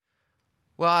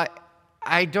Well,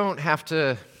 I don't have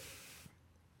to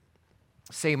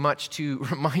say much to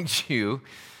remind you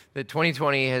that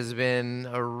 2020 has been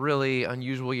a really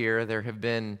unusual year. There have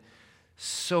been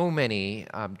so many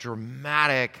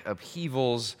dramatic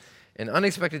upheavals and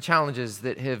unexpected challenges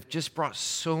that have just brought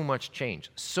so much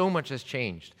change. So much has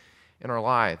changed in our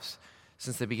lives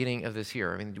since the beginning of this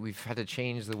year. I mean, we've had to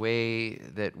change the way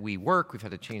that we work. We've had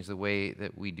to change the way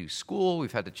that we do school.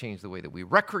 We've had to change the way that we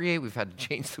recreate. We've had to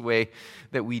change the way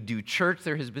that we do church.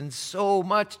 There has been so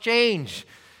much change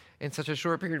in such a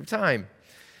short period of time.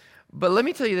 But let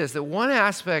me tell you this, that one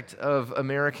aspect of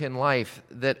American life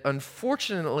that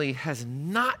unfortunately has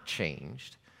not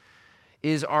changed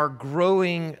is our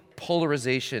growing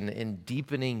polarization and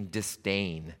deepening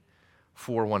disdain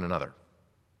for one another.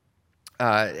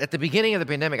 At the beginning of the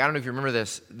pandemic, I don't know if you remember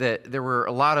this, that there were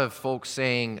a lot of folks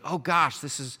saying, oh gosh,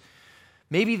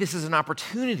 maybe this is an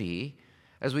opportunity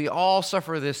as we all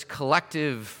suffer this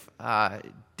collective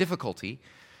difficulty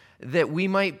that we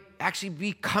might actually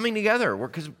be coming together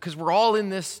because we're all in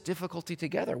this difficulty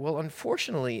together. Well,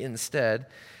 unfortunately, instead,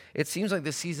 it seems like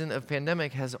the season of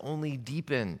pandemic has only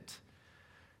deepened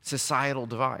societal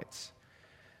divides.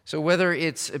 So whether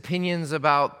it's opinions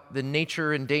about the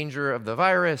nature and danger of the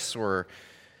virus or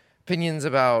opinions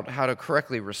about how to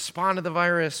correctly respond to the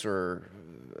virus or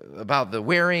about the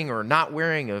wearing or not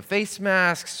wearing of face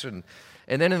masks and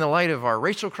then in the light of our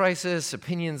racial crisis,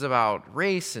 opinions about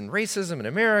race and racism in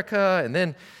America,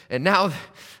 and now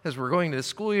as we're going to the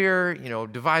school year,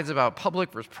 divides about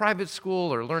public versus private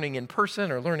school or learning in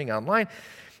person or learning online.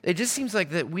 It just seems like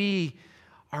that we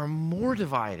are more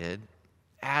divided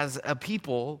as a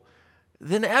people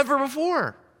than ever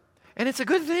before. And it's a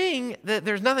good thing that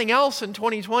there's nothing else in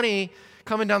 2020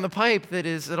 coming down the pipe that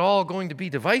is at all going to be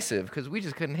divisive, because we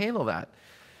just couldn't handle that.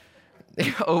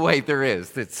 Oh, wait, there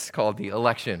is. It's called the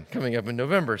election coming up in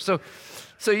November. So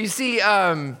you see,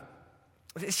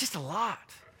 it's just a lot.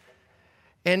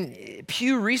 And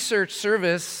Pew Research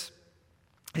Service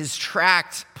has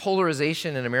tracked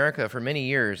polarization in America for many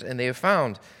years, and they have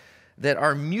found that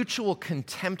our mutual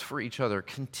contempt for each other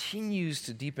continues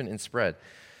to deepen and spread,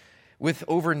 with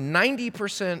over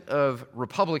 90% of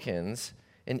Republicans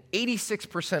and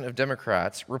 86% of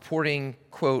Democrats reporting,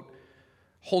 quote,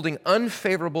 holding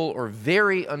unfavorable or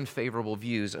very unfavorable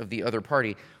views of the other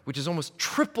party, which is almost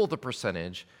triple the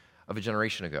percentage of a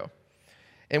generation ago.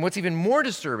 And what's even more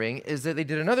disturbing is that they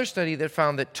did another study that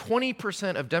found that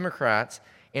 20% of Democrats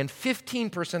and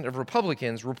 15% of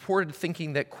Republicans reported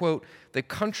thinking that, quote, the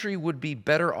country would be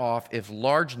better off if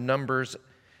large numbers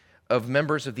of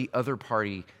members of the other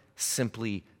party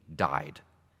simply died.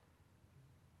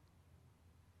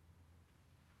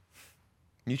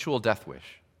 Mutual death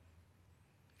wish.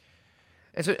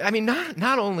 And so, I mean,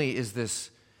 not only is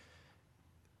this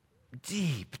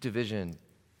deep division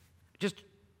just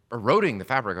eroding the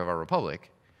fabric of our republic,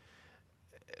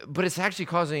 but it's actually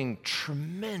causing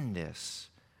tremendous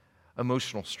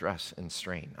emotional stress and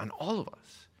strain on all of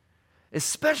us,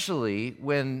 especially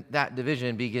when that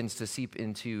division begins to seep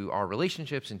into our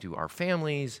relationships, into our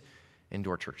families, into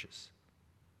our churches.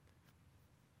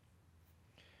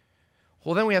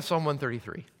 Well, then we have Psalm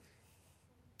 133.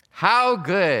 How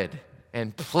good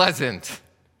and pleasant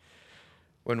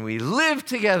when we live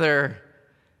together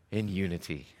in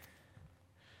unity.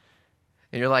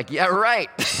 And you're like, yeah, right.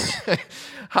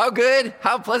 How good,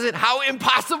 how pleasant, how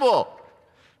impossible,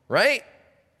 right?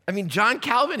 I mean, John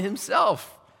Calvin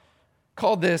himself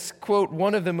called this, quote,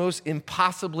 one of the most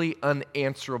impossibly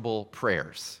unanswerable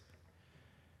prayers.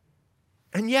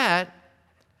 And yet,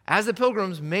 as the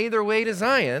pilgrims made their way to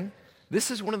Zion, this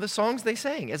is one of the songs they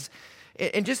sang.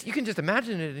 And you can just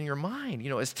imagine it in your mind,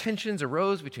 as tensions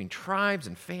arose between tribes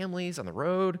and families on the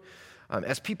road,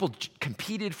 as people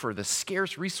competed for the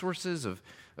scarce resources of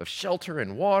shelter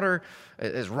and water,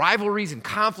 as rivalries and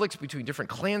conflicts between different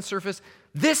clans surfaced.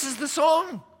 This is the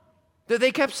song that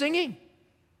they kept singing,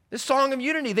 the song of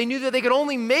unity. They knew that they could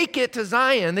only make it to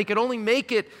Zion, they could only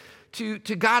make it to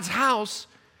God's house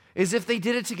as if they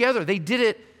did it together. They did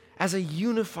it as a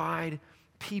unified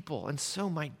people. And so,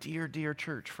 my dear, dear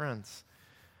church friends,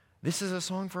 this is a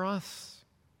song for us.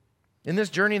 In this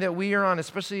journey that we are on,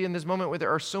 especially in this moment where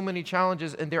there are so many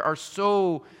challenges and there are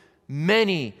so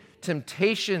many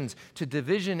temptations to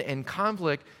division and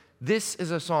conflict, this is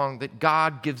a song that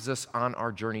God gives us on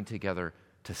our journey together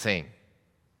to sing.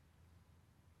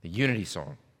 The unity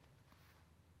song.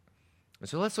 And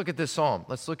so let's look at this psalm.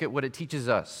 Let's look at what it teaches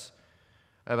us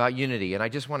about unity. And I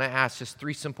just want to ask just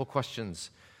three simple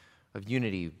questions of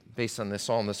unity based on this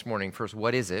psalm this morning. First,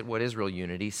 what is it? What is real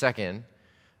unity? Second,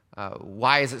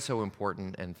 why is it so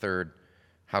important? And third,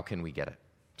 how can we get it?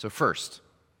 So first,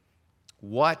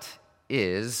 what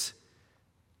is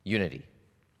unity?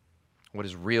 What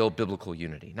is real biblical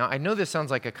unity? Now, I know this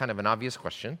sounds like a kind of an obvious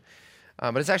question,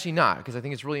 but it's actually not, because I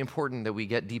think it's really important that we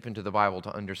get deep into the Bible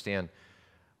to understand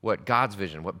what God's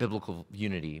vision, what biblical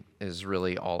unity is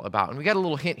really all about. And we got a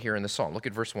little hint here in the psalm. Look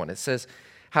at verse 1. It says,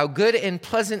 "How good and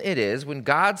pleasant it is when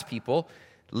God's people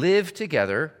live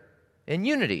together in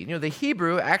unity." You know, the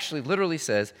Hebrew actually literally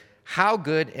says, "How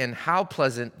good and how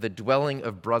pleasant the dwelling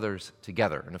of brothers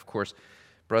together." And of course,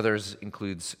 brothers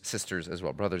includes sisters as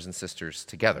well, brothers and sisters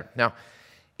together. Now,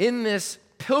 in this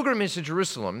pilgrimage to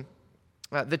Jerusalem,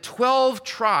 the 12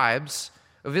 tribes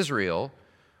of Israel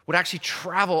would actually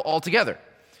travel all together.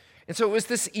 And so it was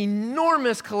this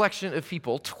enormous collection of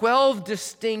people, 12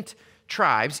 distinct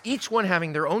tribes, each one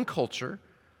having their own culture,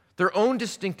 their own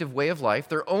distinctive way of life,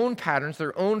 their own patterns,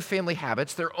 their own family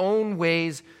habits, their own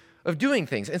ways of doing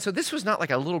things. And so this was not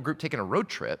like a little group taking a road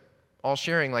trip, all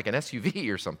sharing like an SUV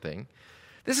or something.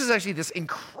 This is actually this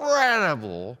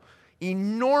incredible,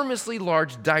 enormously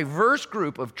large, diverse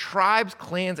group of tribes,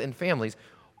 clans, and families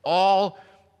all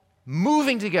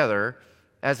moving together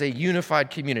as a unified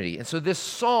community. And so this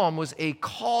psalm was a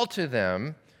call to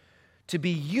them to be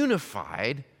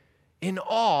unified in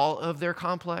all of their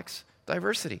complex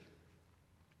diversity.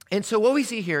 And so what we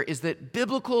see here is that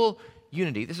biblical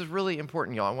unity, this is really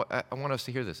important, y'all. I want us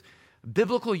to hear this.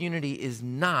 Biblical unity is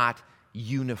not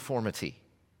uniformity.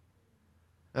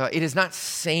 It is not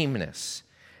sameness.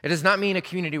 It does not mean a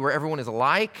community where everyone is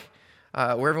alike,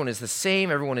 where everyone is the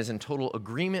same, everyone is in total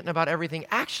agreement about everything.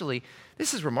 Actually,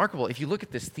 this is remarkable. If you look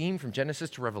at this theme from Genesis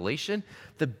to Revelation,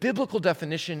 the biblical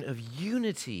definition of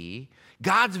unity,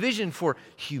 God's vision for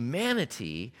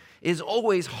humanity, is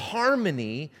always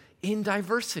harmony in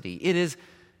diversity. It is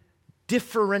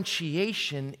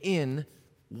differentiation in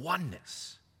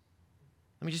oneness.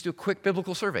 Let me just do a quick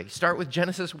biblical survey. Start with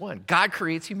Genesis 1. God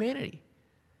creates humanity.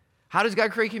 How does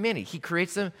God create humanity? He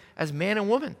creates them as man and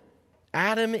woman,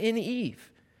 Adam and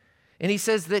Eve. And he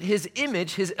says that his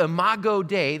image, his imago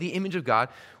Dei, the image of God,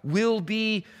 will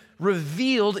be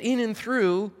revealed in and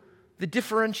through the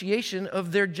differentiation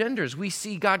of their genders. We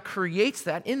see God creates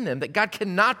that in them, that God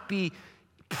cannot be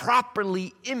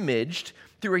properly imaged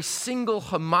through a single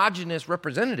homogeneous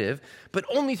representative, but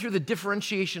only through the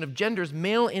differentiation of genders,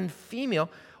 male and female.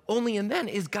 Only in then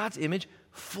is God's image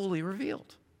fully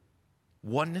revealed.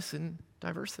 Oneness and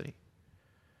diversity.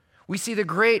 We see the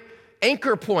great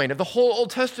anchor point of the whole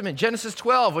Old Testament, Genesis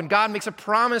 12, when God makes a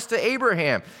promise to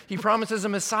Abraham. He promises a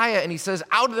Messiah, and he says,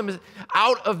 out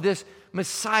of this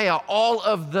Messiah, all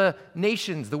of the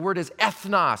nations, the word is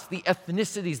ethnos, the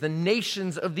ethnicities, the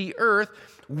nations of the earth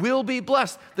will be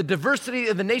blessed. The diversity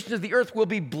of the nations of the earth will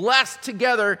be blessed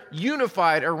together,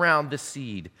 unified around the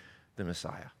seed, the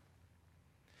Messiah.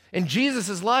 In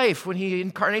Jesus' life, when he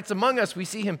incarnates among us, we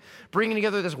see him bringing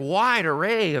together this wide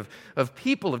array of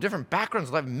people of different backgrounds,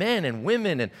 like men and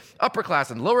women and upper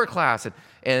class and lower class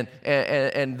and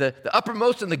the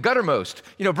uppermost and the guttermost,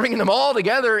 bringing them all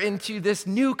together into this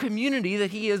new community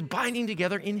that he is binding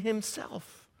together in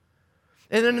himself.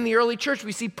 And then in the early church,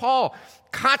 we see Paul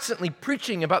constantly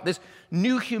preaching about this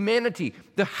new humanity,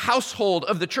 the household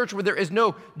of the church where there is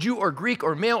no Jew or Greek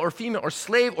or male or female or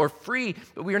slave or free,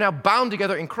 but we are now bound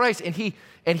together in Christ. And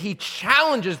he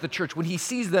challenges the church when he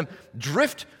sees them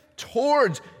drift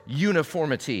towards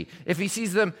uniformity. If he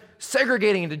sees them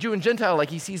segregating into Jew and Gentile like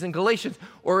he sees in Galatians,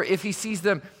 or if he sees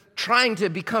them trying to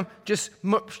become just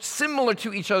similar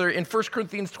to each other in 1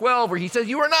 Corinthians 12, where he says,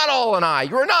 you are not all an eye,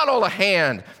 you are not all a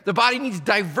hand. The body needs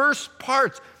diverse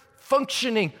parts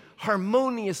functioning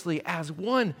harmoniously as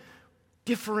one.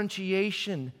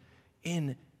 Differentiation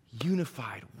in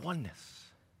unified oneness.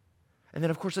 And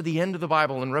then, of course, at the end of the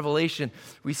Bible in Revelation,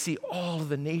 we see all of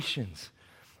the nations,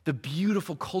 the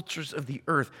beautiful cultures of the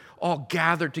earth, all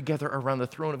gathered together around the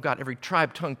throne of God, every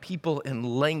tribe, tongue, people,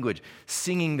 and language,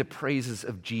 singing the praises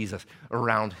of Jesus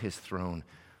around his throne.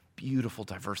 Beautiful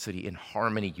diversity in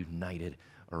harmony, united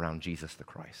around Jesus the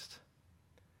Christ.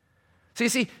 So you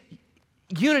see,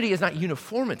 unity is not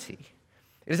uniformity.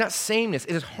 It is not sameness.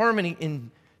 It is harmony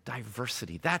in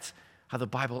diversity. That's how the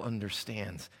Bible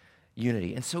understands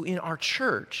unity. And so in our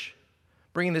church,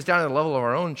 bringing this down to the level of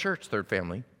our own church, Third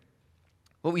Family,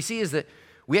 what we see is that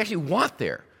we actually want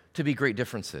there to be great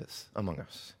differences among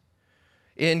us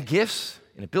in gifts,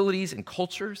 in abilities, in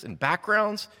cultures, in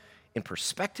backgrounds, in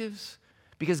perspectives,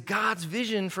 because God's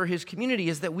vision for his community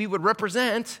is that we would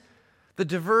represent the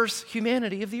diverse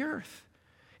humanity of the earth.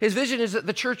 His vision is that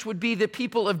the church would be the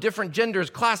people of different genders,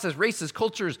 classes, races,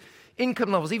 cultures,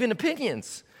 income levels, even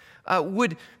opinions,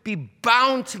 would be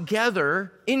bound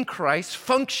together in Christ,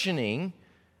 functioning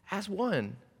as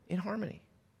one in harmony.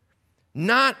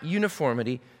 Not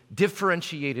uniformity,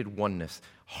 differentiated oneness,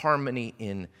 harmony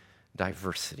in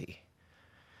diversity.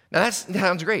 Now that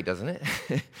sounds great, doesn't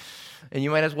it? And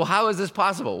you might ask, well, how is this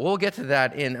possible? We'll get to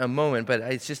that in a moment, but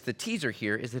it's just the teaser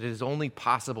here is that it is only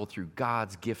possible through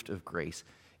God's gift of grace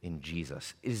in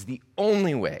Jesus. It is the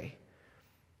only way,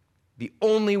 the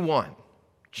only one,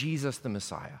 Jesus the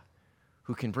Messiah,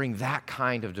 who can bring that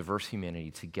kind of diverse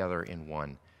humanity together in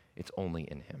one. It's only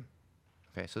in him.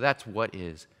 Okay, so that's what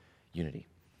is unity.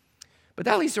 But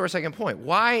that leads to our second point.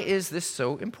 Why is this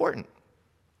so important?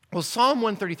 Well, Psalm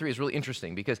 133 is really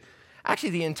interesting because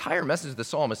actually the entire message of the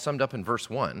psalm is summed up in verse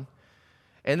 1.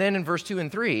 And then in verse 2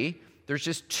 and 3, there's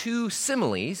just two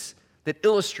similes that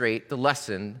illustrate the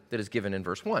lesson that is given in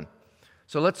verse 1.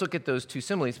 So let's look at those two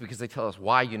similes because they tell us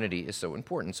why unity is so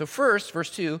important. So first, verse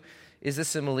 2 is the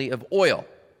simile of oil.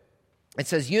 It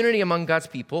says, unity among God's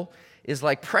people is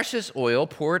like precious oil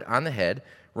poured on the head,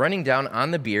 running down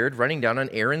on the beard, running down on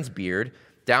Aaron's beard,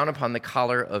 down upon the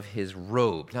collar of his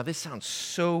robe. Now, this sounds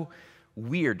so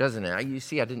weird, doesn't it? You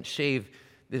see, I didn't shave.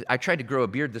 I tried to grow a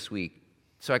beard this week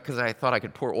because I thought I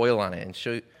could pour oil on it and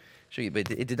show you,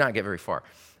 but it did not get very far.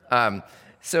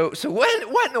 So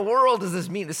what in the world does this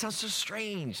mean? This sounds so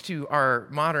strange to our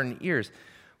modern ears.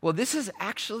 Well, this is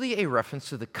actually a reference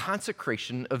to the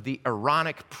consecration of the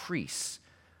Aaronic priests,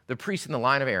 the priests in the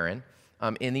line of Aaron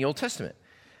in the Old Testament.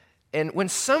 And when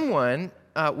someone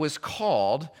was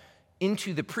called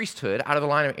into the priesthood out of the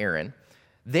line of Aaron,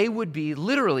 they would be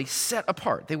literally set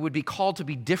apart. They would be called to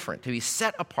be different, to be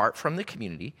set apart from the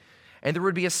community. And there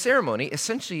would be a ceremony,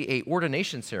 essentially an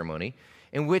ordination ceremony,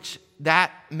 in which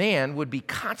that man would be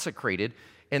consecrated.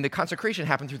 And the consecration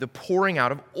happened through the pouring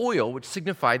out of oil, which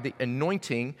signified the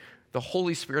anointing, the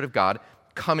Holy Spirit of God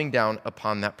coming down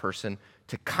upon that person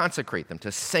to consecrate them,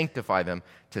 to sanctify them,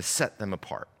 to set them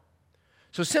apart.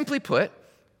 So simply put,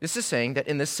 this is saying that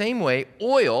in the same way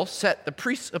oil set the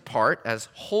priests apart as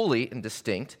holy and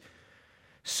distinct,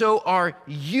 so our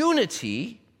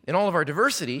unity in all of our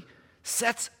diversity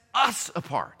sets us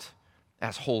apart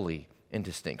as holy and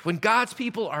distinct. When God's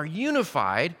people are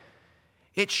unified,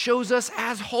 it shows us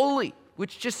as holy,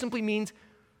 which just simply means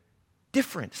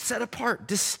different, set apart,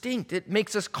 distinct. It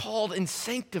makes us called and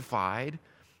sanctified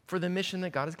for the mission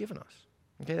that God has given us.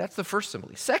 Okay, that's the first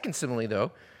simile. Second simile,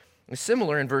 though, is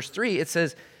similar in verse 3. It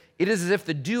says, it is as if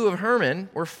the dew of Hermon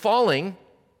were falling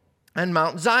on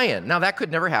Mount Zion. Now, that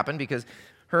could never happen because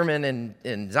Hermon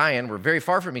and Zion were very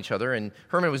far from each other, and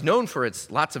Hermon was known for its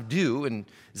lots of dew, and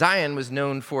Zion was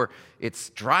known for its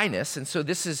dryness. And so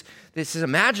this is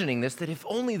imagining this, that if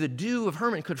only the dew of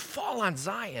Hermon could fall on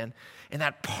Zion, and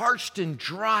that parched and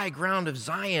dry ground of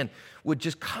Zion would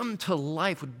just come to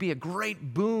life, would be a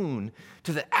great boon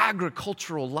to the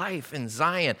agricultural life in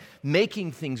Zion,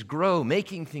 making things grow,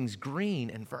 making things green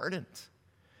and verdant.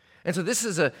 And so this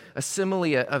is a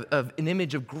simile of an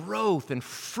image of growth and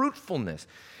fruitfulness.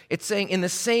 It's saying in the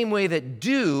same way that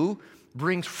dew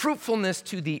brings fruitfulness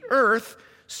to the earth,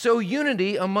 so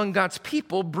unity among God's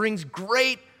people brings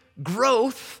great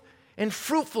growth and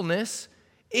fruitfulness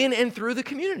in and through the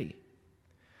community.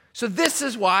 So this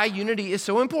is why unity is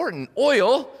so important.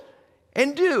 Oil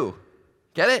and dew.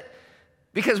 Get it?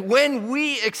 Because when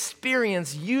we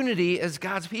experience unity as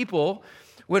God's people,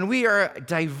 when we are a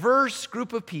diverse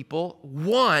group of people,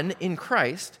 one in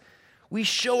Christ, we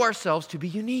show ourselves to be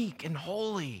unique and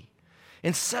holy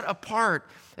and set apart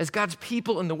as God's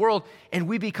people in the world, and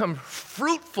we become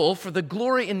fruitful for the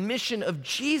glory and mission of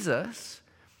Jesus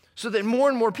so that more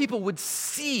and more people would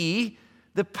see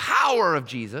the power of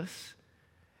Jesus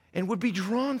and would be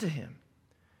drawn to him.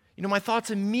 You know, my thoughts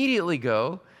immediately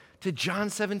go to John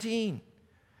 17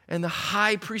 and the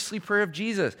high priestly prayer of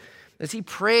Jesus. As he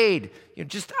prayed,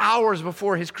 just hours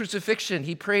before his crucifixion,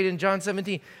 he prayed in John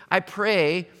 17, I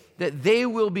pray that they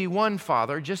will be one,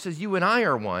 Father, just as you and I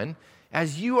are one,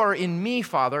 as you are in me,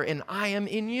 Father, and I am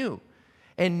in you.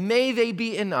 And may they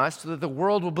be in us so that the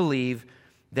world will believe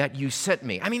that you sent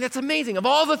me. I mean, that's amazing. Of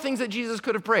all the things that Jesus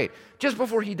could have prayed just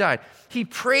before he died, he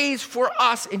prays for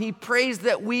us, and he prays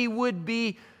that we would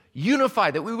be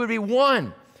unified, that we would be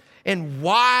one. And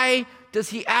why does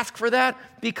he ask for that?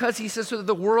 Because he says so that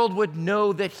the world would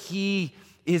know that he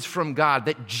is from God,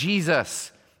 that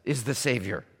Jesus is the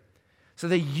Savior. So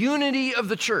the unity of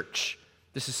the church,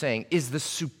 this is saying, is the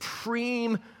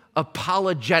supreme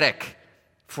apologetic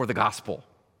for the gospel.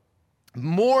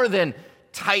 More than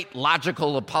tight,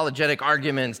 logical, apologetic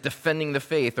arguments defending the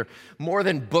faith, or more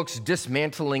than books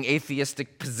dismantling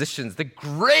atheistic positions, the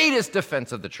greatest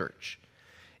defense of the church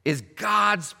is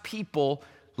God's people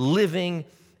living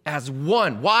as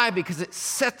one. Why? Because it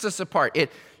sets us apart.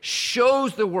 It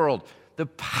shows the world the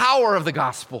power of the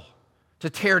gospel, to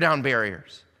tear down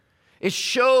barriers. It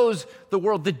shows the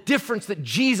world the difference that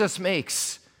Jesus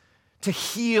makes to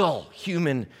heal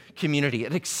human community.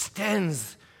 It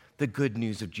extends the good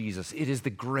news of Jesus. It is the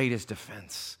greatest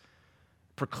defense,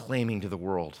 proclaiming to the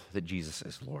world that Jesus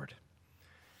is Lord.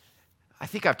 I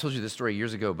think I've told you this story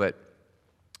years ago, but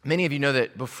many of you know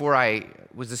that before I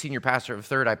was the senior pastor of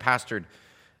Third, I pastored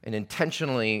an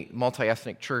intentionally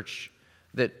multi-ethnic church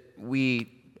that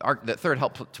Third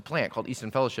helped to plant called Easton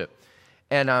Fellowship.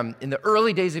 And in the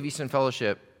early days of Easton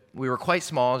Fellowship, we were quite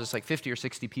small, just like 50 or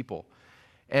 60 people.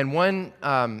 And one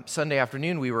Sunday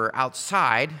afternoon, we were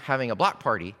outside having a block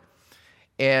party,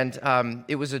 and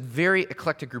it was a very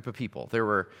eclectic group of people. There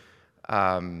were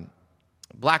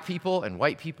black people and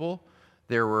white people.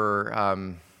 There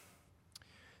were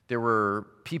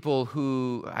people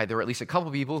who, there were at least a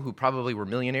couple people who probably were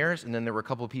millionaires, and then there were a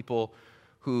couple of people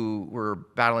who were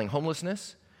battling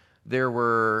homelessness. There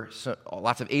were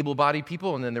lots of able-bodied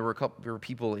people, and then there were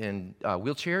people in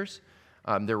wheelchairs.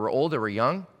 There were old, there were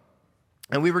young.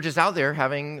 And we were just out there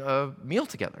having a meal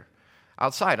together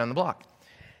outside on the block.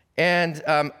 And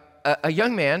a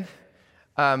young man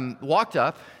walked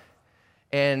up,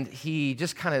 and he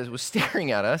just kind of was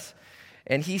staring at us,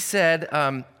 and he said,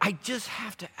 I just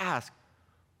have to ask,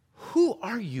 who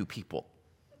are you people?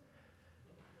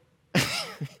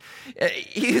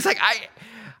 He was like,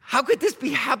 how could this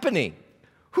be happening?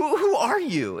 Who are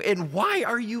you, and why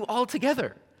are you all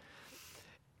together?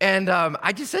 And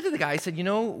I just said to the guy, I said,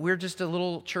 we're just a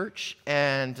little church,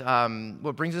 and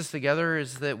what brings us together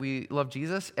is that we love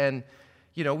Jesus, and,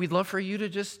 we'd love for you to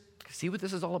just see what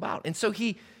this is all about. And so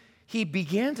he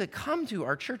began to come to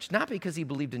our church, not because he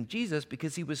believed in Jesus,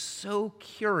 because he was so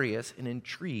curious and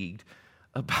intrigued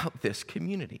about this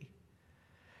community.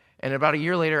 And about a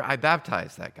year later, I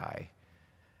baptized that guy,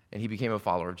 and he became a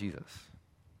follower of Jesus.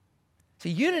 See,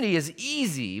 unity is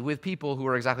easy with people who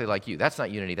are exactly like you. That's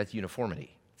not unity, that's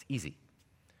uniformity. It's easy.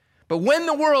 But when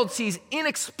the world sees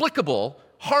inexplicable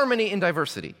harmony in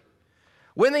diversity,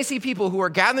 when they see people who are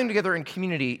gathering together in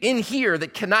community in here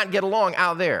that cannot get along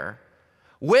out there,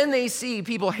 when they see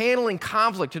people handling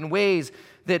conflict in ways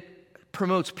that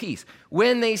promotes peace,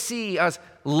 when they see us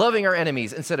loving our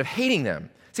enemies instead of hating them,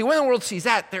 see, when the world sees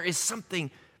that, there is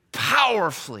something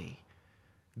powerfully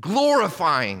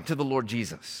glorifying to the Lord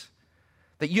Jesus.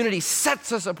 That unity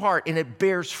sets us apart and it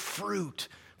bears fruit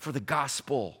for the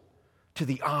gospel to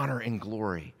the honor and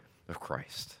glory of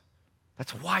Christ.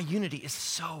 That's why unity is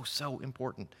so, so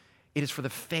important. It is for the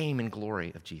fame and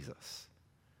glory of Jesus.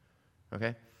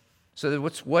 Okay? So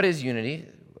what is unity?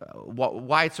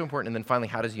 Why it's so important? And then finally,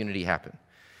 how does unity happen?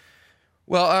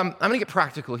 Well, I'm going to get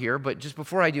practical here, but just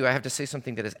before I do, I have to say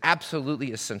something that is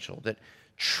absolutely essential, that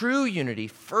true unity,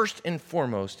 first and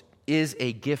foremost, is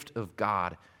a gift of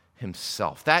God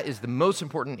himself. That is the most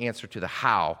important answer to the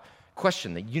how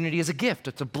question, that unity is a gift.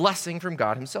 It's a blessing from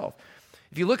God himself.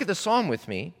 If you look at the psalm with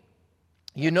me,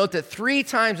 you note that 3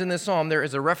 times in this psalm there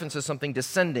is a reference to something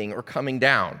descending or coming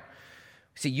down.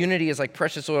 See, unity is like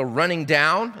precious oil running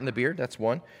down on the beard, that's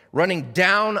 1. Running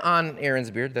down on Aaron's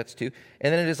beard, that's 2.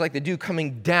 And then it is like the dew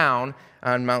coming down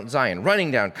on Mount Zion. Running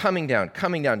down, coming down,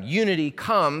 coming down. Unity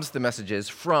comes, the message is,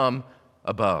 from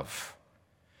above.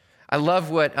 I love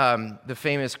what the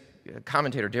famous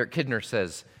commentator Derek Kidner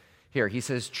says here. He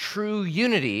says, true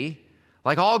unity,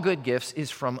 like all good gifts,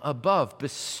 is from above,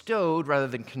 bestowed rather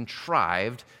than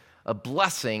contrived, a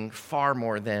blessing far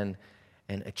more than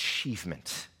an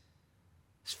achievement.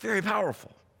 It's very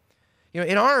powerful.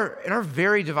 In our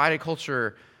very divided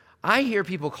culture, I hear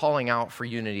people calling out for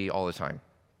unity all the time.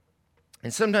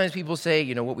 And sometimes people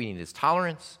say, what we need is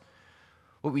tolerance.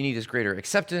 What we need is greater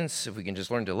acceptance. If we can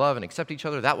just learn to love and accept each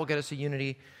other, that will get us to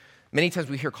unity. Many times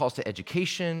we hear calls to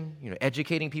education,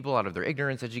 educating people out of their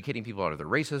ignorance, educating people out of their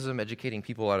racism, educating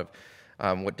people out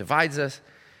of what divides us.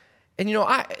 And,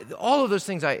 all of those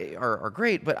things are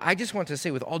great, but I just want to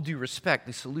say with all due respect,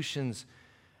 the solutions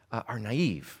are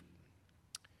naive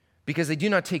because they do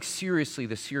not take seriously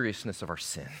the seriousness of our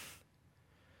sin.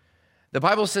 The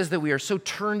Bible says that we are so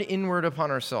turned inward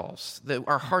upon ourselves, that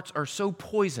our hearts are so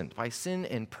poisoned by sin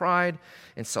and pride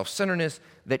and self-centeredness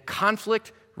that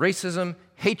conflict, racism,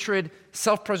 hatred,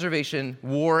 self-preservation,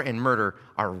 war, and murder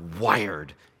are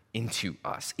wired into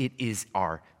us. It is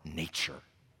our nature.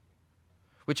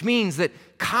 Which means that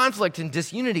conflict and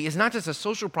disunity is not just a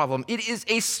social problem, it is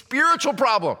a spiritual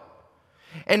problem.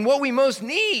 And what we most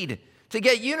need to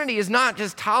get unity is not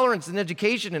just tolerance and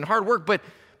education and hard work,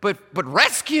 but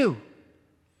rescue.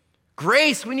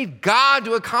 Grace. We need God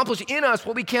to accomplish in us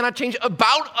what we cannot change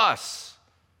about us.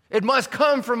 It must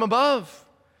come from above.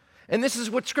 And this is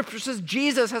what Scripture says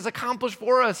Jesus has accomplished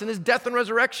for us in his death and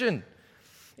resurrection.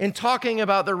 In talking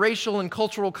about the racial and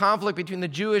cultural conflict between the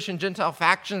Jewish and Gentile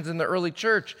factions in the early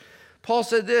church, Paul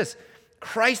said this: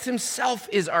 Christ himself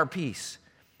is our peace,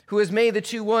 who has made the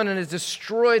two one and has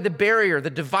destroyed the barrier, the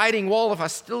dividing wall of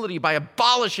hostility, by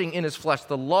abolishing in his flesh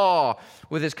the law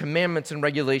with his commandments and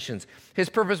regulations. His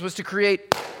purpose was to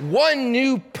create one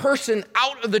new person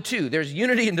out of the two. There's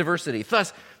unity and diversity,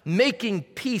 thus making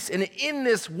peace, and in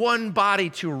this one body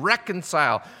to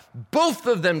reconcile both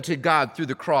of them to God through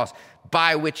the cross,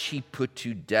 by which he put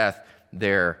to death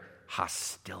their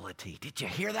hostility. Did you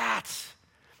hear that?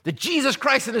 That Jesus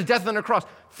Christ in his death on the cross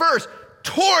first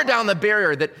tore down the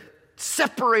barrier that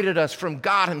separated us from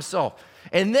God himself.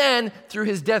 And then through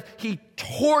his death, he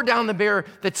tore down the barrier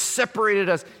that separated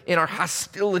us in our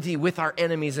hostility with our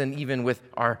enemies and even with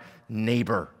our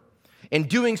neighbor. In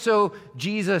doing so,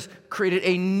 Jesus created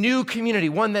a new community,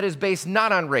 one that is based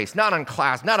not on race, not on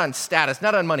class, not on status,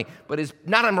 not on money, but is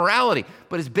not on morality,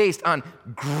 but is based on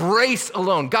grace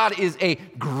alone. God is a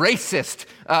gracist.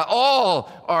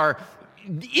 All are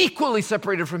equally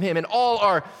separated from him, and all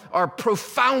are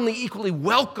profoundly equally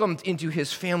welcomed into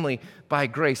his family by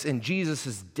grace. And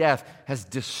Jesus' death has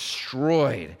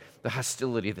destroyed the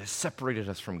hostility that separated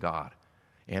us from God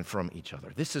and from each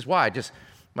other. This is why, just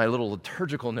my little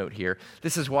liturgical note here,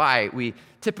 this is why we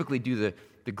typically do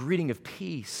the greeting of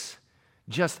peace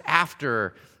just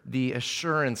after the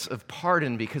assurance of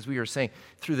pardon, because we are saying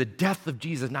through the death of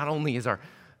Jesus, not only is our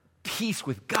peace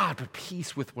with God, but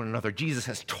peace with one another. Jesus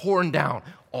has torn down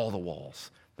all the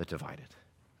walls that divided.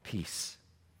 Peace.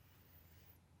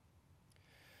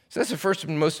 So that's the first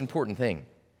and most important thing.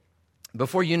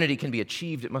 Before unity can be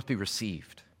achieved, it must be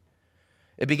received.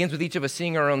 It begins with each of us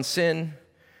seeing our own sin,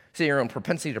 seeing our own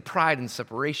propensity to pride and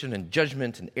separation and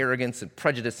judgment and arrogance and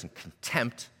prejudice and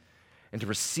contempt, and to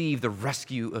receive the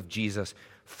rescue of Jesus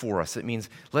for us. It means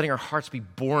letting our hearts be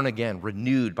born again,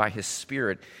 renewed by his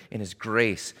Spirit and his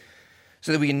grace,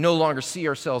 so that we can no longer see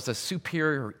ourselves as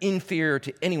superior or inferior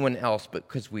to anyone else, but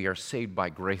because we are saved by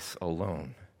grace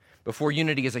alone. Before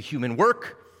unity is a human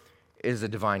work, it is a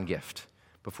divine gift.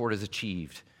 Before it is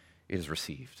achieved, it is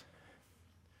received.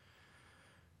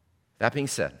 That being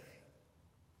said,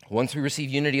 once we receive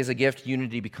unity as a gift,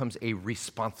 unity becomes a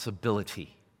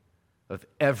responsibility of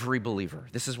every believer.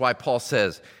 This is why Paul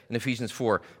says in Ephesians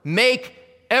 4, make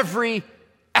every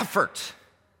effort.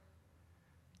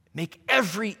 Make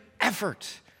every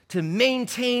effort to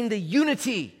maintain the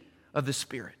unity of the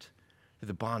Spirit through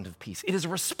the bond of peace. It is a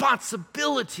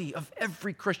responsibility of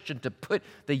every Christian to put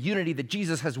the unity that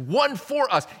Jesus has won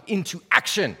for us into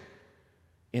action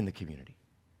in the community.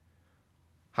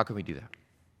 How can we do that?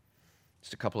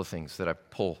 Just a couple of things that I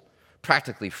pull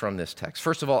practically from this text.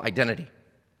 First of all, identity.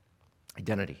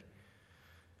 Identity.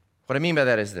 What I mean by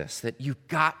that is this, that you've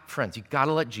got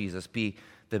to let Jesus be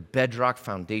the bedrock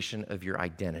foundation of your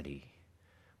identity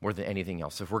more than anything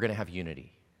else if we're going to have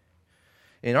unity.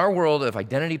 In our world of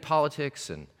identity politics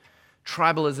and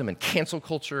tribalism and cancel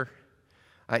culture,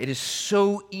 it is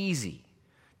so easy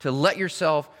to let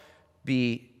yourself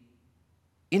be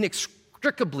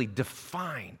inextricably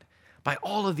defined by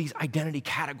all of these identity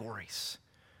categories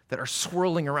that are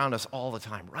swirling around us all the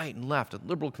time, right and left, and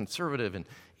liberal, conservative, and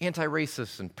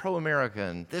anti-racist, and pro-America,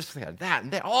 and this, and that,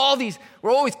 and that. All these,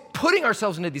 we're always putting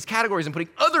ourselves into these categories and putting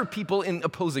other people in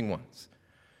opposing ones.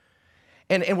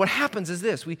 And what happens is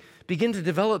this: we begin to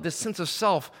develop this sense of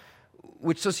self,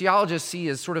 which sociologists see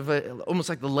as sort of almost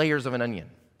like the layers of an onion.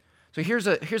 So here's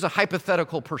a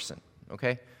hypothetical person,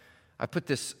 okay? I put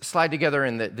this slide together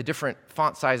in the different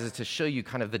font sizes to show you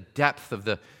kind of the depth of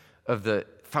the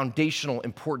foundational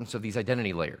importance of these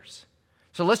identity layers.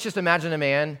 So let's just imagine a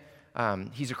man.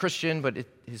 He's a Christian, but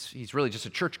he's really just a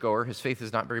churchgoer. His faith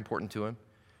is not very important to him.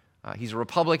 He's a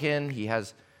Republican. He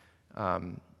has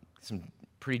some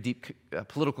pretty deep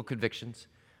political convictions.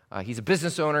 He's a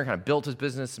business owner, kind of built his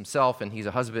business himself, and he's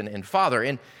a husband and father.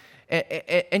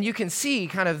 And you can see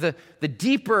kind of the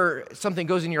deeper something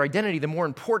goes in your identity, the more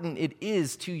important it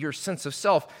is to your sense of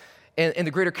self and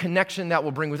the greater connection that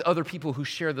will bring with other people who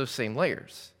share those same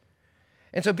layers.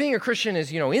 And so being a Christian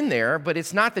is, in there, but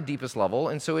it's not the deepest level.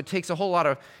 And so it takes a lot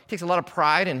of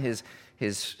pride in his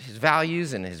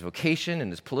values and his vocation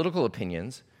and his political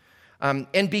opinions.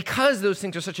 And because those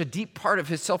things are such a deep part of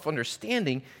his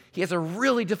self-understanding, he has a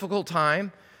really difficult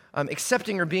time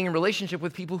accepting or being in relationship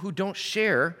with people who don't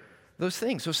share those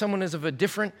things. So if someone is of a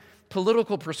different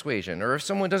political persuasion, or if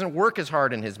someone doesn't work as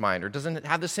hard in his mind or doesn't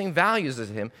have the same values as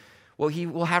him, what he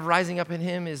will have rising up in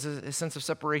him is a sense of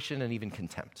separation and even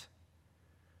contempt.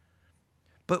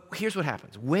 But here's what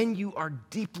happens. When you are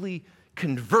deeply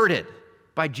converted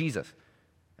by Jesus,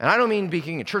 and I don't mean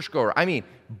being a churchgoer, I mean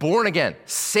born again,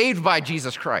 saved by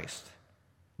Jesus Christ,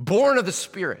 born of the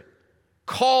Spirit,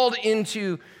 called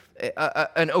into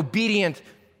an obedient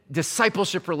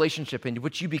discipleship relationship in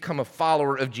which you become a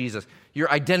follower of Jesus.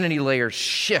 Your identity layers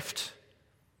shift.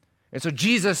 And so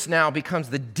Jesus now becomes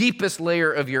the deepest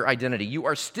layer of your identity. You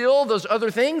are still those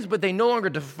other things, but they no longer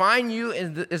define you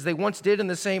as they once did in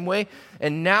the same way.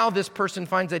 And now this person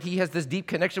finds that he has this deep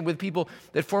connection with people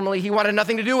that formerly he wanted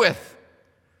nothing to do with,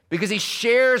 because he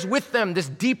shares with them this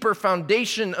deeper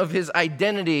foundation of his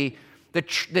identity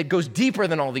that goes deeper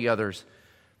than all the others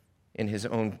in his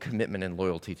own commitment and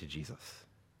loyalty to Jesus.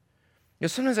 You know,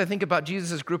 sometimes I think about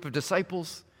Jesus' group of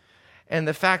disciples and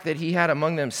the fact that he had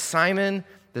among them Simon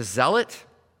the Zealot,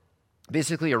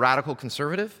 basically a radical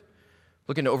conservative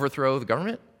looking to overthrow the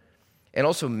government, and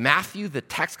also Matthew the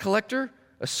tax collector,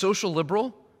 a social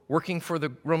liberal working for the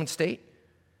Roman state.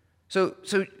 So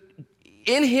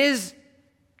in his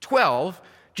 12,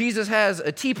 Jesus has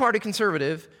a Tea Party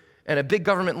conservative and a big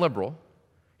government liberal.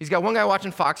 He's got one guy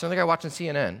watching Fox, another guy watching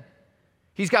CNN.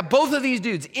 He's got both of these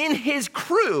dudes in his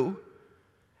crew,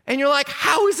 and you're like,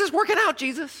 how is this working out,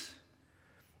 Jesus?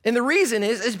 And the reason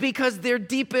is because their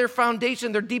deeper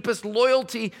foundation, their deepest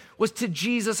loyalty was to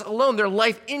Jesus alone. Their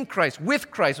life in Christ,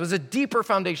 with Christ, was a deeper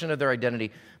foundation of their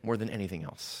identity more than anything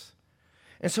else.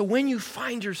 And so when you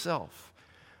find yourself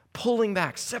pulling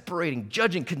back, separating,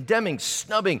 judging, condemning,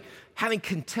 snubbing, having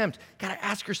contempt, you got to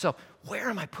ask yourself,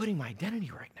 where am I putting my identity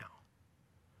right now?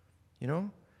 You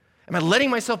know? Am I letting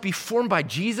myself be formed by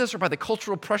Jesus or by the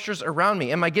cultural pressures around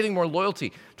me? Am I giving more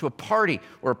loyalty to a party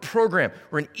or a program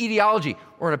or an ideology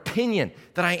or an opinion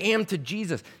than I am to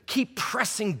Jesus? Keep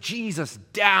pressing Jesus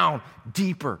down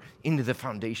deeper into the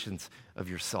foundations of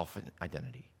your self and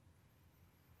identity.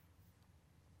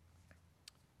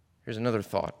 Here's another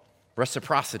thought: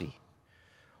 reciprocity.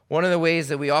 One of the ways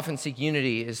that we often seek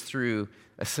unity is through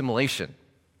assimilation.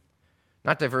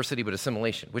 Not diversity, but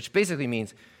assimilation, which basically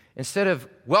means instead of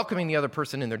welcoming the other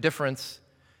person in their difference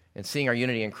and seeing our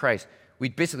unity in Christ, we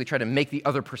basically try to make the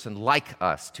other person like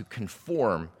us, to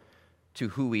conform to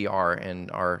who we are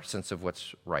and our sense of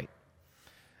what's right.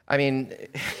 I mean,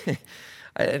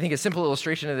 I think a simple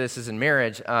illustration of this is in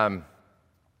marriage. I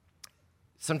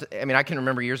can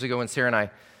remember years ago when Sarah and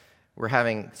I were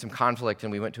having some conflict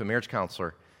and we went to a marriage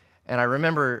counselor. And I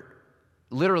remember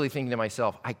literally thinking to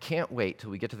myself, I can't wait till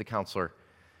we get to the counselor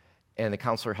and the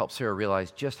counselor helps Sarah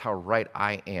realize just how right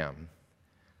I am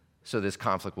so this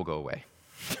conflict will go away.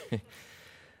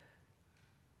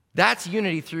 That's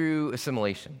unity through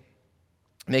assimilation,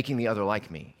 making the other like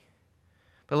me.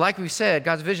 But like we said,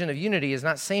 God's vision of unity is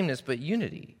not sameness, but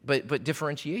unity, but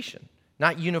differentiation.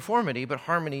 Not uniformity, but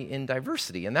harmony in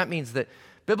diversity. And that means that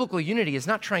biblical unity is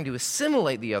not trying to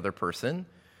assimilate the other person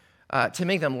to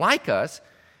make them like us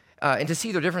and to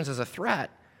see their difference as a threat,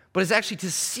 but is actually to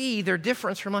see their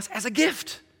difference from us as a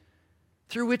gift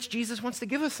through which Jesus wants to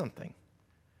give us something.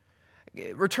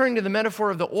 Returning to the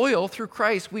metaphor of the oil, through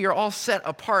Christ, we are all set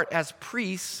apart as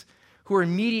priests who are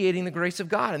mediating the grace of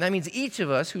God. And that means each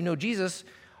of us who know Jesus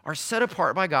are set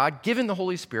apart by God, given the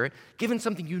Holy Spirit, given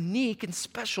something unique and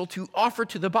special to offer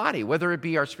to the body, whether it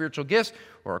be our spiritual gifts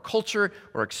or our culture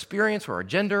or experience or our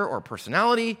gender or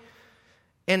personality.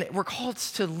 And we're called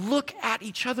to look at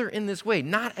each other in this way,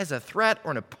 not as a threat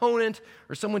or an opponent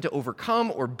or someone to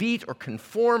overcome or beat or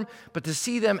conform, but to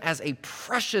see them as a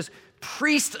precious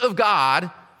priest of God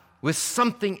with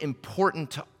something important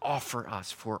to offer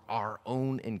us for our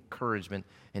own encouragement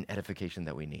and edification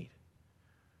that we need.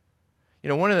 You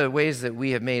know, one of the ways that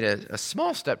we have made a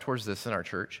small step towards this in our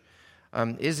church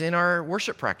is in our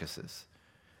worship practices.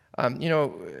 I don't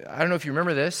know if you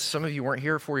remember this. Some of you weren't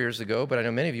here 4 years ago, but I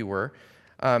know many of you were.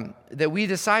 That we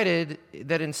decided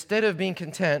that instead of being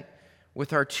content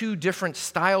with our two different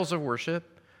styles of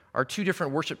worship, our two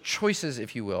different worship choices,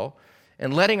 if you will,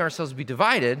 and letting ourselves be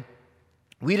divided,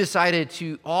 we decided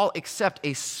to all accept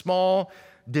a small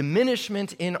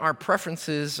diminishment in our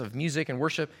preferences of music and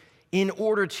worship in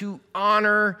order to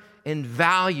honor and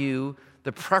value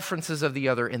the preferences of the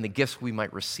other and the gifts we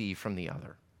might receive from the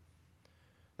other.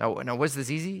 Now was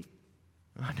this easy?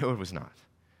 No, it was not.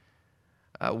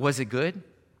 Was it good?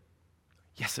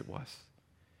 Yes, it was.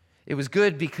 It was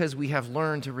good because we have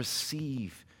learned to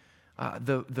receive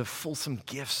the fulsome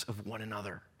gifts of one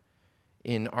another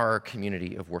in our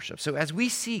community of worship. So as we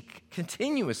seek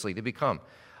continuously to become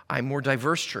a more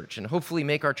diverse church and hopefully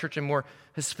make our church a more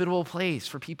hospitable place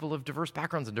for people of diverse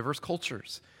backgrounds and diverse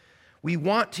cultures, we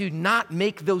want to not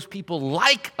make those people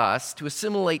like us, to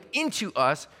assimilate into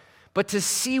us, but to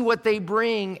see what they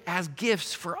bring as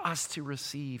gifts for us to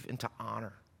receive and to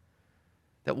honor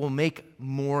that will make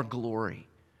more glory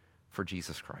for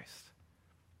Jesus Christ.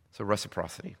 So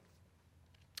reciprocity.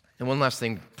 And one last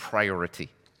thing, priority.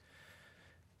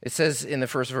 It says in the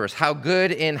first verse, how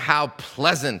good and how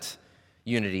pleasant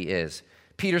unity is.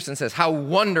 Peterson says, how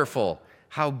wonderful,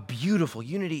 how beautiful.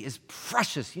 Unity is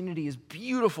precious. Unity is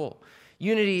beautiful.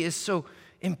 Unity is so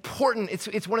important.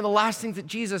 It's one of the last things that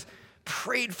Jesus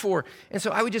prayed for. And so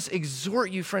I would just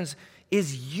exhort you, friends,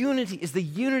 is the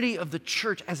unity of the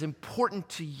church as important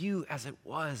to you as it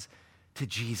was to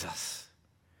Jesus?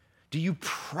 Do you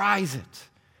prize it?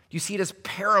 Do you see it as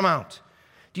paramount?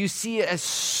 Do you see it as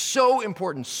so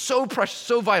important, so precious,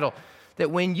 so vital, that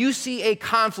when you see a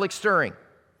conflict stirring,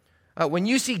 when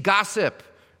you see gossip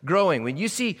growing, when you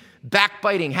see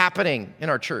backbiting happening in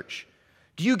our church,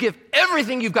 do you give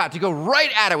everything you've got to go right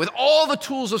at it with all the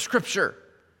tools of Scripture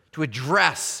to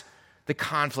address the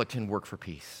conflict and work for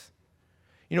peace?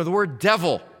 You know, the word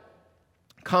devil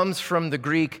comes from the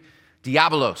Greek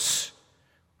diabolos,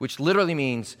 which literally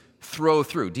means throw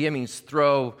through. Dia means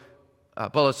throw,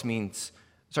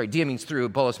 dia means through,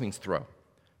 bolos means throw.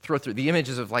 Throw through. The image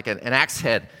is of like an axe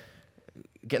head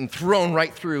getting thrown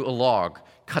right through a log,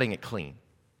 cutting it clean.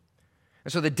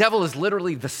 And so the devil is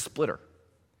literally the splitter.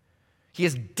 He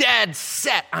is dead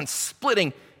set on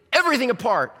splitting everything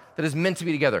apart that is meant to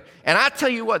be together. And I tell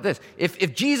you what,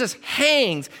 if Jesus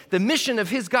hangs the mission of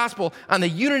his gospel on the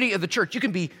unity of the church, you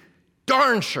can be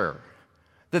darn sure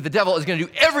that the devil is going to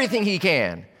do everything he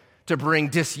can to bring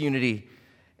disunity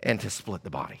and to split the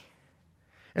body.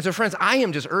 And so, friends, I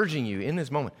am just urging you in this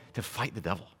moment to fight the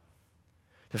devil,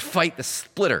 to fight the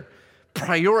splitter,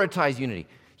 prioritize unity.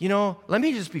 You know, let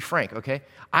me just be frank, okay?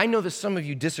 I know that some of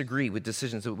you disagree with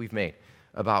decisions that we've made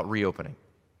about reopening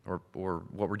or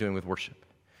what we're doing with worship.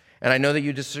 And I know that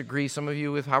you disagree, some of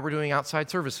you, with how we're doing outside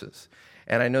services.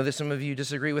 And I know that some of you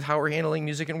disagree with how we're handling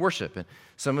music and worship. And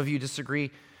some of you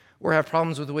disagree or have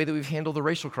problems with the way that we've handled the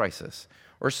racial crisis.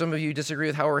 Or some of you disagree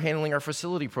with how we're handling our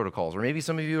facility protocols. Or maybe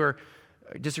some of you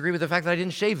disagree with the fact that I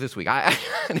didn't shave this week. I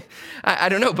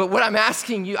don't know. But what I'm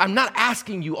asking you, I'm not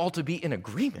asking you all to be in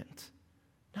agreement.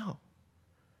 No.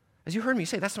 As you heard me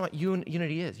say, that's not what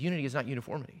unity is. Unity is not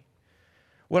uniformity.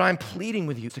 What I'm pleading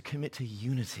with you is to commit to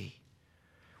unity,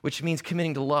 which means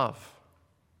committing to love,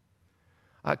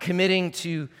 committing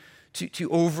to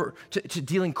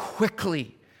dealing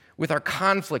quickly with our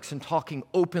conflicts and talking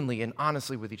openly and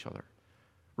honestly with each other,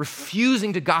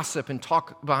 refusing to gossip and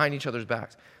talk behind each other's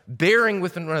backs, bearing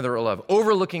with one another in love,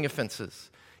 overlooking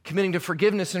offenses, committing to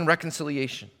forgiveness and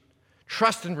reconciliation,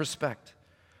 trust and respect,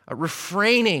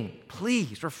 refraining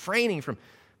from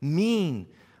mean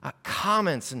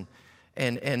comments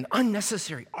and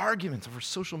unnecessary arguments over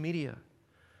social media.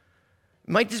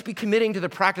 It might just be committing to the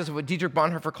practice of what Dietrich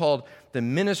Bonhoeffer called the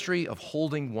ministry of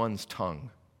holding one's tongue.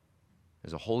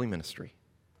 As a holy ministry.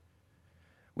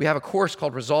 We have a course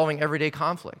called Resolving Everyday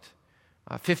Conflict.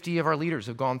 50 of our leaders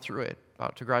have gone through it,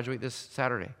 about to graduate this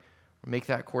Saturday. We'll make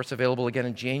that course available again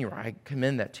in January. I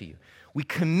commend that to you. We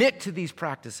commit to these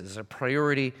practices as a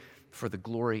priority for the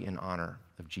glory and honor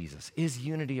of Jesus. Is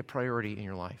unity a priority in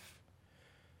your life?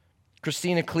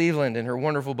 Christina Cleveland, in her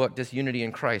wonderful book, Disunity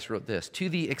in Christ, wrote this: to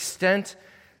the extent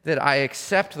that I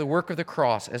accept the work of the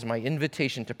cross as my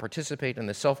invitation to participate in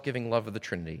the self-giving love of the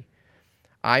Trinity,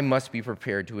 I must be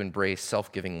prepared to embrace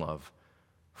self-giving love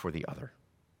for the other.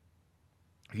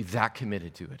 Are you that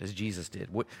committed to it, as Jesus did?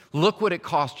 Look what it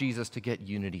cost Jesus to get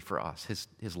unity for us,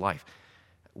 his life.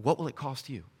 What will it cost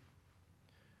you?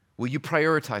 Will you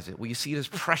prioritize it? Will you see it as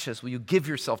precious? Will you give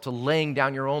yourself to laying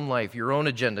down your own life, your own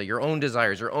agenda, your own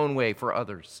desires, your own way for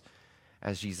others,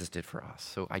 as Jesus did for us?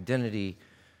 So identity,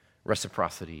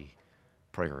 reciprocity,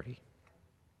 priority.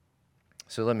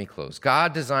 So let me close.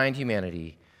 God designed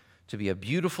humanity to be a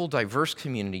beautiful, diverse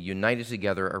community united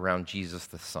together around Jesus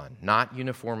the Son. Not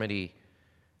uniformity,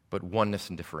 but oneness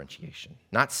and differentiation.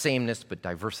 Not sameness, but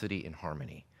diversity and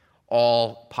harmony.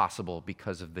 All possible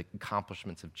because of the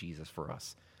accomplishments of Jesus for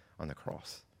us on the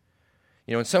cross.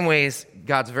 You know, in some ways,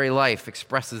 God's very life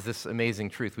expresses this amazing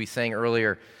truth. We sang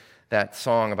earlier that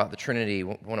song about the Trinity,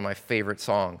 one of my favorite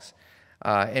songs.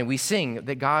 And we sing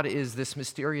that God is this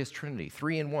mysterious Trinity,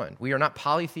 three in one. We are not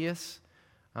polytheists.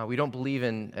 We don't believe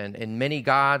in many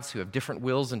gods who have different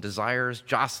wills and desires,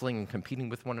 jostling and competing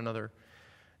with one another.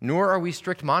 Nor are we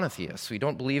strict monotheists. We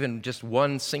don't believe in just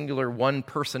one singular,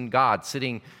 one-person God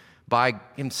sitting by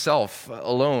himself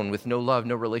alone with no love,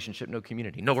 no relationship, no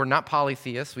community. No, we're not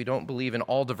polytheists. We don't believe in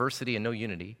all diversity and no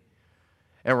unity.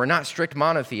 And we're not strict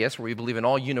monotheists where we believe in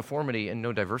all uniformity and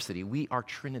no diversity. We are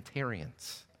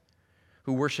Trinitarians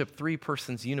who worship three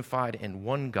persons unified in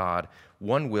one God,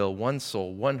 one will, one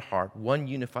soul, one heart, one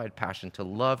unified passion to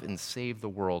love and save the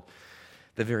world.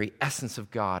 The very essence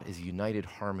of God is united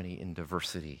harmony in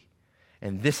diversity.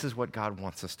 And this is what God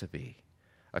wants us to be,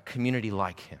 a community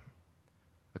like him,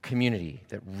 a community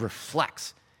that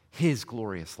reflects his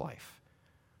glorious life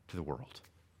to the world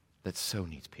that so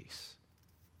needs peace.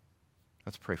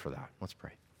 Let's pray for that. Let's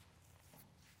pray.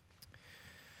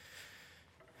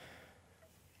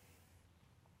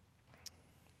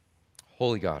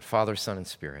 Holy God, Father, Son, and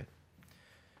Spirit,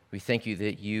 we thank you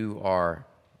that you are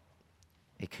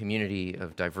a community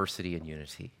of diversity and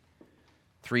unity,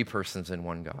 three persons in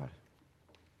one God.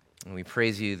 And we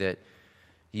praise you that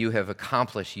you have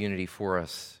accomplished unity for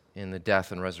us in the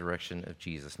death and resurrection of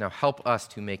Jesus. Now help us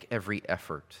to make every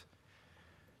effort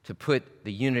to put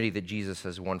the unity that Jesus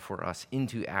has won for us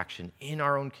into action in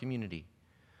our own community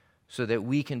so that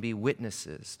we can be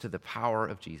witnesses to the power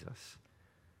of Jesus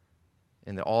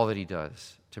and all that he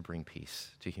does to bring peace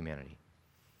to humanity.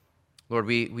 Lord,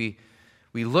 we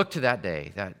look to that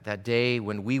day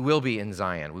when we will be in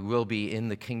Zion, we will be in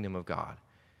the kingdom of God,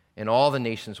 and all the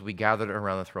nations will be gathered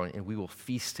around the throne, and we will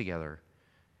feast together,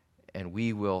 and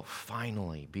we will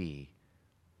finally be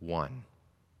one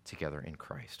together in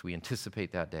Christ. We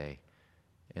anticipate that day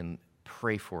and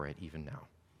pray for it even now.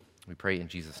 We pray in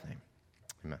Jesus' name.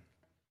 Amen.